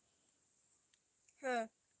 Her.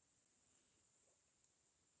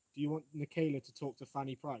 Do you want Michaela to talk to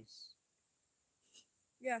Fanny Price?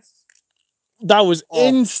 Yes. That was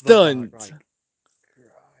instant.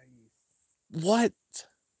 What?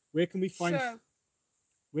 Where can we find? Sure.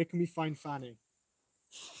 Where can we find Fanny?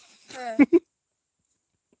 Her.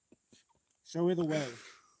 Show her the way.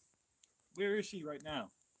 Where is she right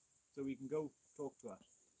now? So we can go talk to her.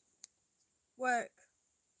 Work.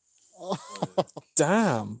 Oh,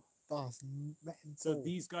 Damn. that's mental. So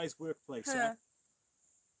these guys' workplace, yeah? Her.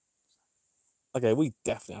 Okay, we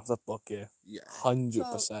definitely have to book here. Yeah.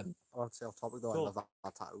 100%. I'd say off topic though. Cool. I love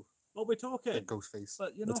that tattoo. What we're talking? The ghost face.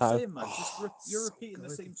 But you're The not towel. saying much. Oh, You're so repeating the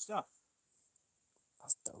good. same stuff.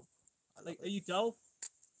 That's dope. Like, are you dull?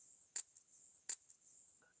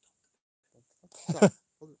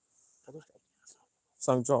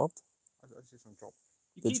 Song dropped. I say some drop.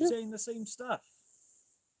 You Did keep you? saying the same stuff.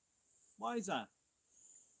 Why is that?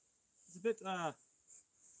 It's a bit. Are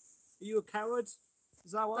you a coward?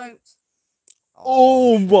 Is that why? Don't.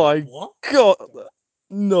 Oh shit. my What? god!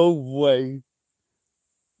 No way.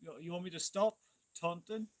 You want me to stop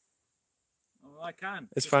taunting? Oh, I can.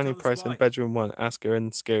 It's Just Fanny tell us Price in why. bedroom 1. Ask her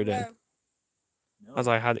in Skirrid Inn. No. No. As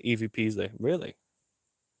I had EVPs there. Really?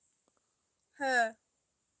 Her.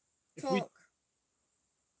 If we- Talk.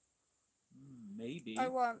 Maybe. I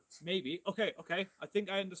want. Maybe. Okay. I think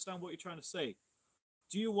I understand what you're trying to say.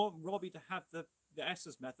 Do you want Robbie to have the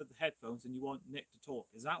Estes method, the headphones, and you want Nick to talk?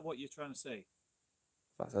 Is that what you're trying to say?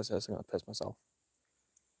 That's I'm gonna piss myself.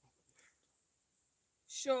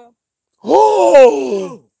 Sure.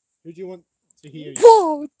 Oh! Who do you want to hear you?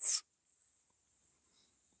 What?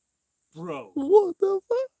 Bro. What the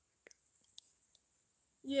fuck?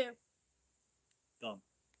 You. Done.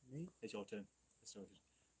 Me? It's your turn.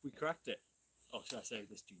 We cracked it. Oh, should I say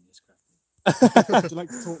this genius cracked it? Would you like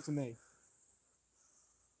to talk to me?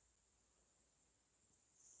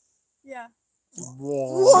 Yeah.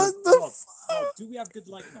 What the Rob, do we have good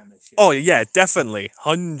lighting on this shit? Oh yeah, definitely.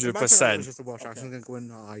 Imagine it 100%. was just a Welsh accent and going,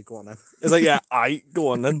 aye, go on then. It's like, yeah, I go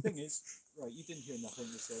on then. The thing is, right, you didn't hear nothing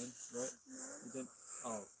you're saying, right? You didn't.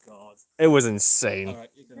 Oh, God. It was insane. Alright,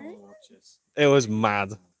 you're going to watch this. It was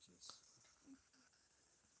mad. I'm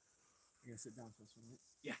gonna sit down for a minute.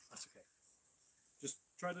 Yeah, that's okay. Just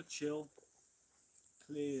try to chill,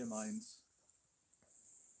 clear your minds.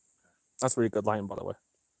 That's really good lighting, by the way.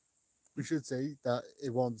 We should say that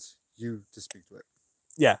it wants you to speak to it.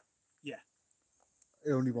 Yeah,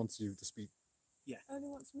 It only wants you to speak. Only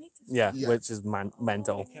wants me to. yeah, Yeah. which is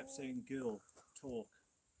mental. You kept saying girl, talk,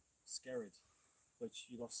 Skirrid, which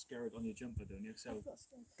you got Skirrid on your jumper, don't you? So,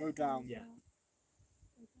 Go down. yeah.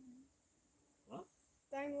 What?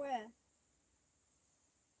 Down where?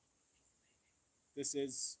 This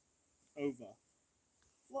is over.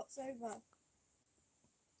 What's over?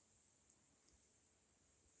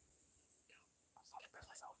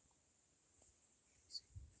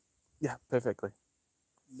 Yeah, perfectly.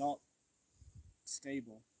 Not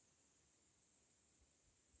stable.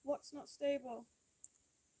 What's not stable?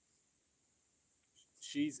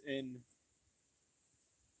 She's in.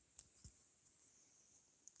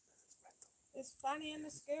 Is Fanny in the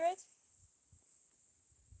Skirrid?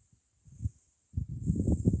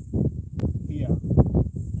 Here.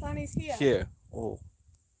 Fanny's here. Here. Oh,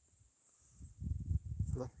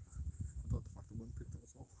 I thought the fact that one picked it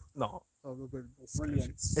off. no. Oh, no, but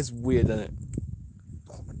Brilliant. It's weird, isn't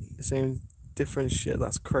it? Same different shit.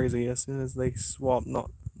 That's crazy. As soon as they swap,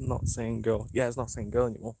 not saying girl. Yeah, it's not saying girl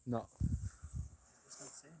anymore. No. It's not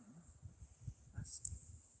saying it. That's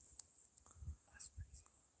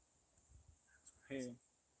crazy. Here.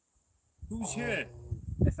 Who's here?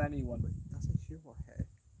 If anyone. That's a here or here?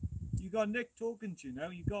 You got Nick talking to you now.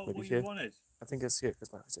 You got Maybe what here. you wanted. I think it's here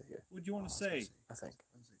because now it's here. What do you want to Oh, say? I think.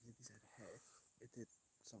 I was like, if he said hair, it did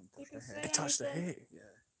something You touch can the say hair. It touched the anything. hair. Yeah.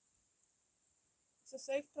 It's a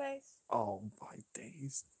safe place. Oh my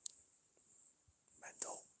days.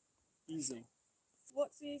 Mental. Easy.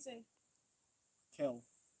 What's easy? Kill.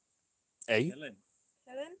 Eh? Killing.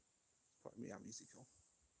 Killing? Probably me, I'm easy kill.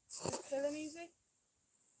 Is killing easy?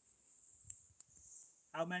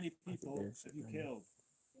 How many people there's have you shit killed?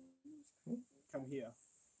 Come here.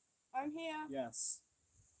 I'm here. Yes.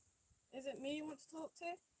 Is it me you want to talk to?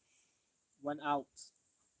 Went out.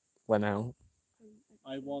 Went out.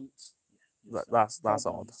 I want. That's odd.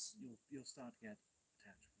 problems. You'll start to get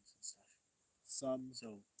attachments and stuff. Some.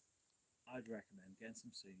 So, I'd recommend getting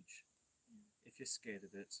some sage. If you're scared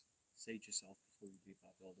of it, sage yourself before you leave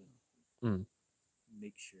that building. Mm.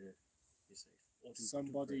 Make sure you're safe. Or do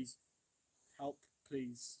Somebody. praise. Help,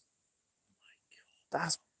 please. Oh my God.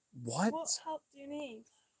 That's what? What help do you need?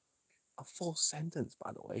 A full sentence,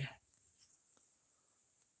 by the way.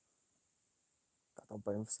 I don't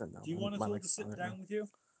blame him for sitting down. Do you want us My all to legs sit are down with you?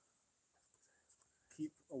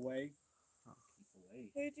 Keep away. Keep away.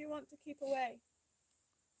 Who do you want to keep away?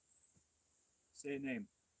 Say a name.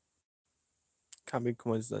 Can't be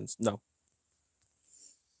coincidence. No.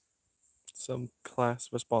 Some class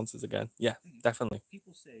responses again. Yeah, definitely.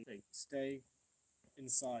 People say, Stay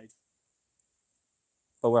inside.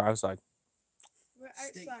 But we're outside. We're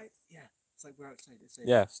Stay- outside. yeah, it's like we're outside. They say,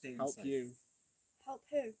 Yeah. stay Help inside. you. Help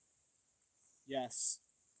who? Yes.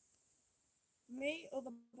 Me or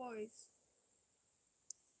the boys?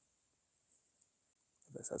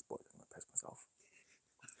 If it says boys, I'm gonna piss myself.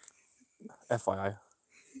 FYI.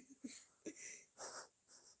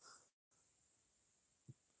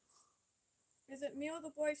 Is it me or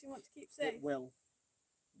the boys who want to keep safe? It will.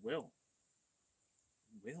 Will.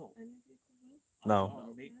 Will. Any of you can will? No.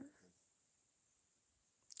 Oh, me.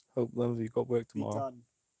 Hope those of you got work Be tomorrow. done.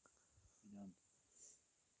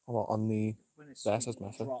 What, on the When it's SS sweet.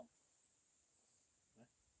 method? Drop.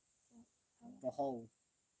 The hole.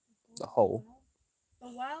 The hole? The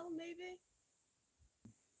well, maybe?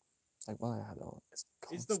 Like when I had it on, it's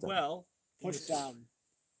Is constant. the well Push down.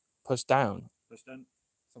 Push down? Push down.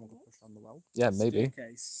 Someone could push down the well. Yeah, maybe.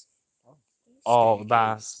 Staircase. Oh, Staircase.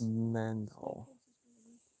 that's mental.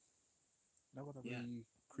 No other Yeah. really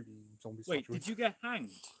creepy zombie Wait, statues. did you get hanged?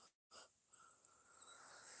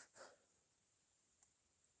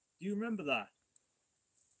 Do you remember that?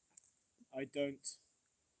 I don't.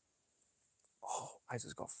 Oh, I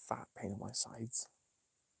just got fat pain on my sides.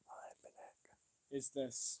 My neck. Is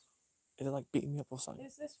this? Is it like beating me up or something?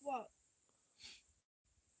 Is this what?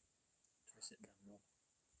 Try sitting down, Rob.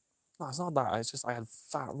 No, it's not that. It's just I had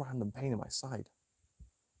fat random pain in my side.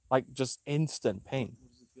 Like just instant pain.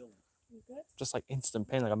 What does it feel like? You good? Just like instant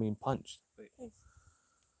pain, like I'm being punched.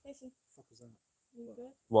 Casey, Fuck was that? you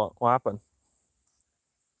good? What happened?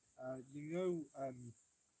 You know, I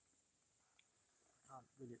can't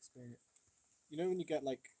really explain it. You know when you get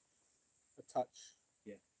like a touch,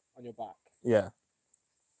 Yeah. on your back, Yeah.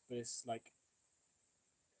 but it's like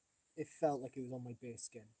it felt like it was on my bare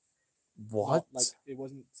skin. What? Not, like it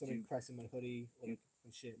wasn't something you- pressing my hoodie or you- like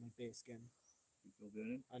my shit, my bare skin, You feel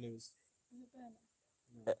burning? and it was Is it burning?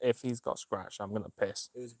 no, If he's got scratch, I'm gonna piss.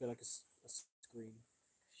 it was a bit like a scream.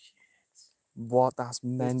 Shit. What? That's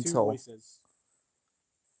There's two mental. voices,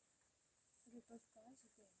 Are they both guys or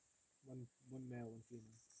girls? one male, one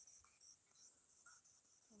female.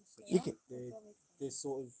 I'm You scared. can- They they're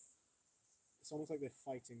sort of, it's almost like they're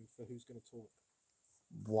fighting for who's gonna talk.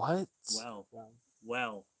 What? Well. Well,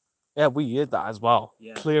 Well. Yeah, we heard that as well.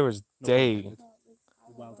 Yeah. Clear as not day. good.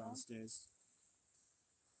 The well downstairs.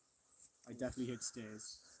 I definitely hit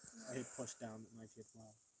stairs. I hit push down and I hit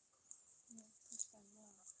well.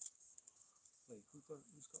 Wait, who's got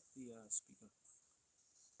the speaker?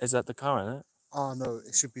 Is that the car in it? Oh no,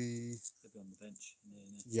 it should be. They'll be on the bench.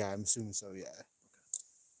 And Yeah, I'm assuming so. Yeah.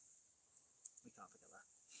 we can't forget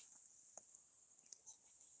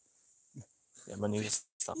that. Yeah, my knees.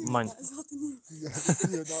 Mine.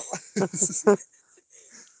 You're not.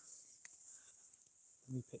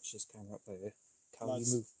 Let me pitch this camera up there. Can Lights.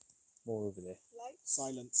 you move more over there? Lights?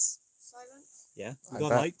 Silence. Silence? Yeah. I We got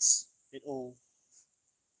bet. lights. It all.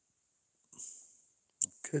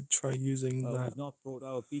 Could try using Well, that. we've not brought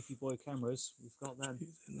our beefy boy cameras. We've got them.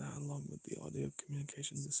 Using that along with the audio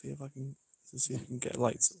communication to see if I can get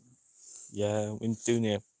lights. Yeah, we do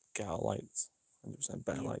need to get our lights. 100%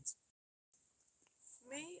 better Yeah. lights.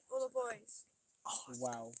 Me or the boys?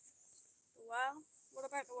 Wow. The well? What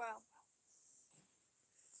about the well?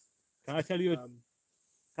 Can I tell you?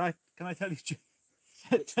 Can I tell you?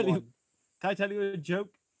 Which Tell you? one? Can I tell you a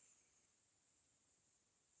joke?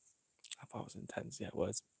 I thought it was intense. Yeah,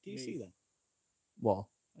 words. Do you Me. see that? What?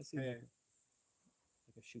 I see Yeah.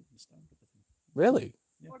 like a shooting star. Type of thing. Really?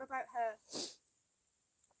 Yeah. What about her?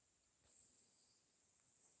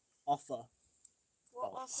 Offer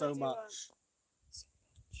What offer so do you want? much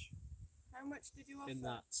How much did you offer? in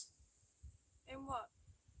that. In what?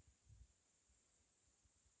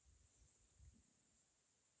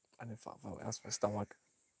 I didn't fuck about it. That's my stomach.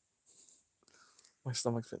 My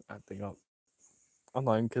stomach's been acting up. I'm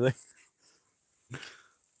not even kidding.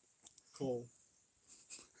 Cool.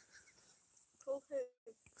 Call who?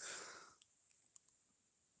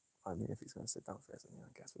 I mean, if he's going to sit down first, then I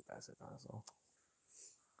guess we better sit down as well.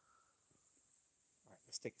 Alright,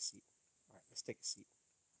 let's take a seat. Alright, let's take a seat.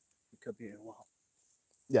 We could be here a while.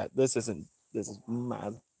 Yeah, this is mad.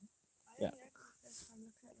 I Yeah. only opened the first time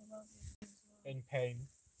looking at the well view as well. In pain.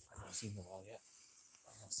 I've not seen the wall yet.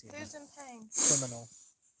 I've not seen Who's in pain? Criminal.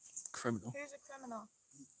 Criminal. Who's a criminal?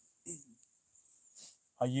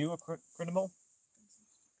 Are you a criminal?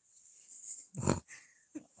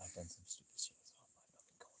 I've done some stupid shit as well. I've not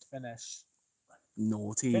been caught. Finish.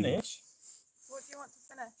 Naughty. Finish. What do you want to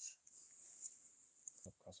finish?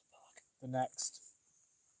 Across the park. The next.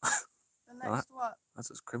 The next what? That's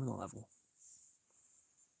just criminal level.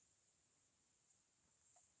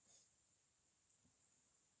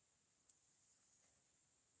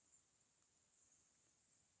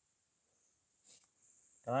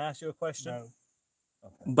 Can I ask you a question? No.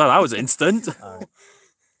 Okay. But that was instant.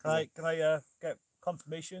 Alright. Can I get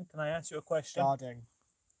confirmation? Can I ask you a question? Guarding.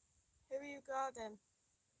 Who are you guarding?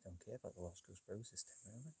 Don't care about the WelshGhostBros this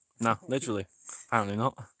time, really. No, literally. Apparently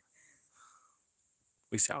not.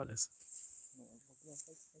 We see how it is.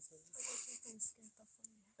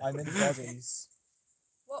 I'm in bodies.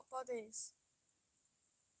 What bodies?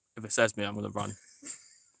 If it says me, I'm gonna run.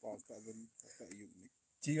 Well, it's better than you and me.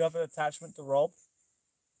 Do you have an attachment to Rob?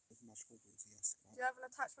 With magical boots, yes. Do you have an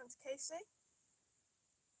attachment to Casey?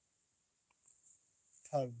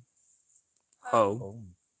 Home. Ho. Oh.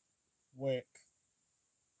 Work.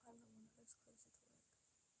 I'm the one that lives closer to work.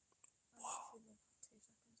 I actually live 2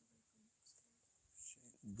 seconds away from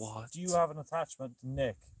Skirrid. What? Do you have an attachment to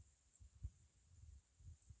Nick?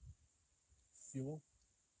 Fuel.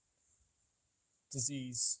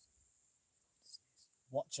 Disease.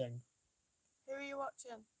 Watching. Who are you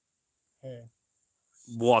watching? Her.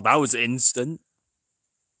 What? That was instant.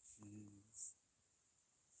 Jeez.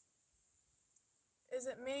 Is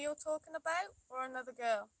it me you're talking about or another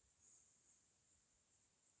girl?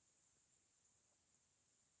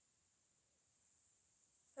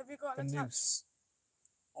 Have you got The an attachment? noose.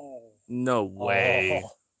 Oh. No way. Oh.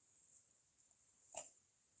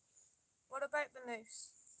 What about the noose?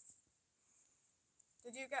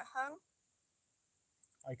 Did you get hung?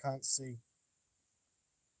 I can't see.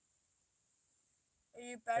 Are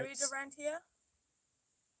you buried It's- around here?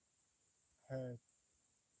 Her.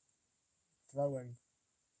 Throwing.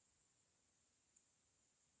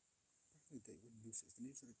 Back in the day when nooses, they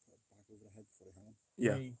needed to put a bag over the head before they hang them.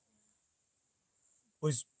 Yeah. Me.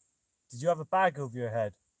 Did you have a bag over your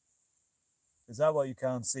head? Is that what you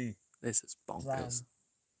can't see? This is bonkers. Drown.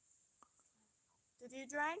 Did you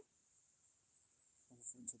drown?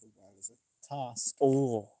 Over into the well, is it? Task.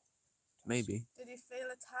 Oh. Maybe. Did you fail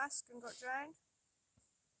a task and got drowned?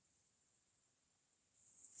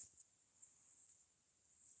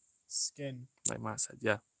 Skin. Like Matt said,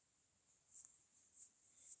 yeah.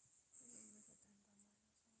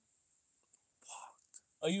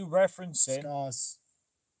 Are you referencing? Scars.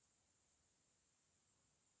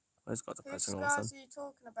 It's got Whose depressing all of a scars sudden. are you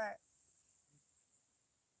talking about?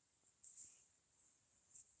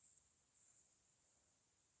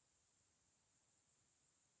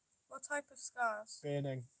 What type of scars?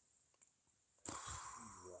 Burning.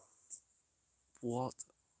 What?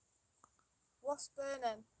 What's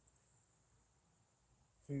burning?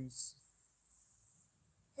 Who's?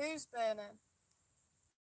 Who's burning?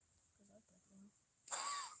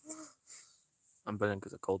 I'm burning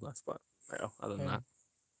because of coldness, but you know, other than Him. that.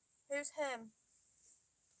 Who's him?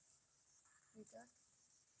 You go.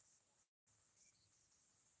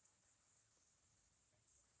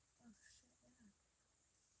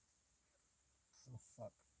 Oh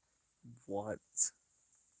fuck. What?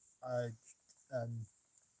 I. Go.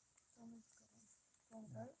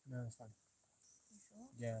 No, it's fine. You sure?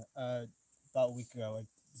 Yeah. About a week ago, I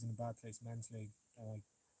was in a bad place mentally, and I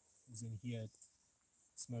was in here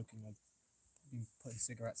smoking. I've been putting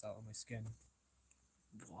cigarettes out on my skin.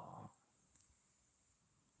 Wow.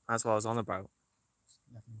 That's what I was on about.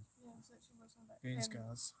 Nothing. Yeah, it's literally what's on that. Burn Him.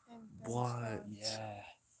 scars. Him. Burn What? scars. Yeah,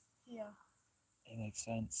 Here. it makes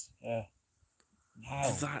sense. Yeah.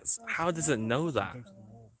 How? That's how does it know that? Go to the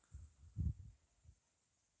wall.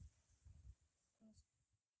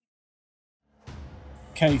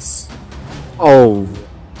 Case. Oh.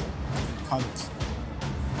 Cunt.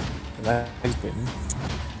 That's been.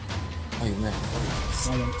 Oh, you meant.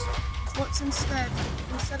 Silent. What's instead?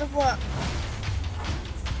 Instead of what?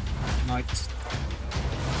 Night.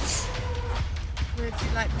 Would you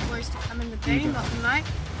like the boys to come in the day, not the night?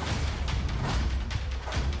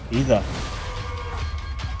 Either.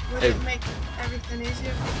 Would it make everything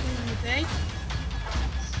easier if they came in the day?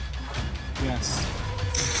 Yes.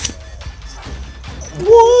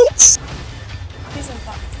 What? He's in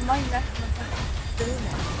fact my neck and my back doing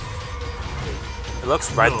it. It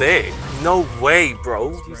looks red there. No way,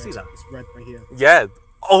 bro. Do you see that? It's red right here. Yeah.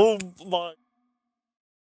 Oh my.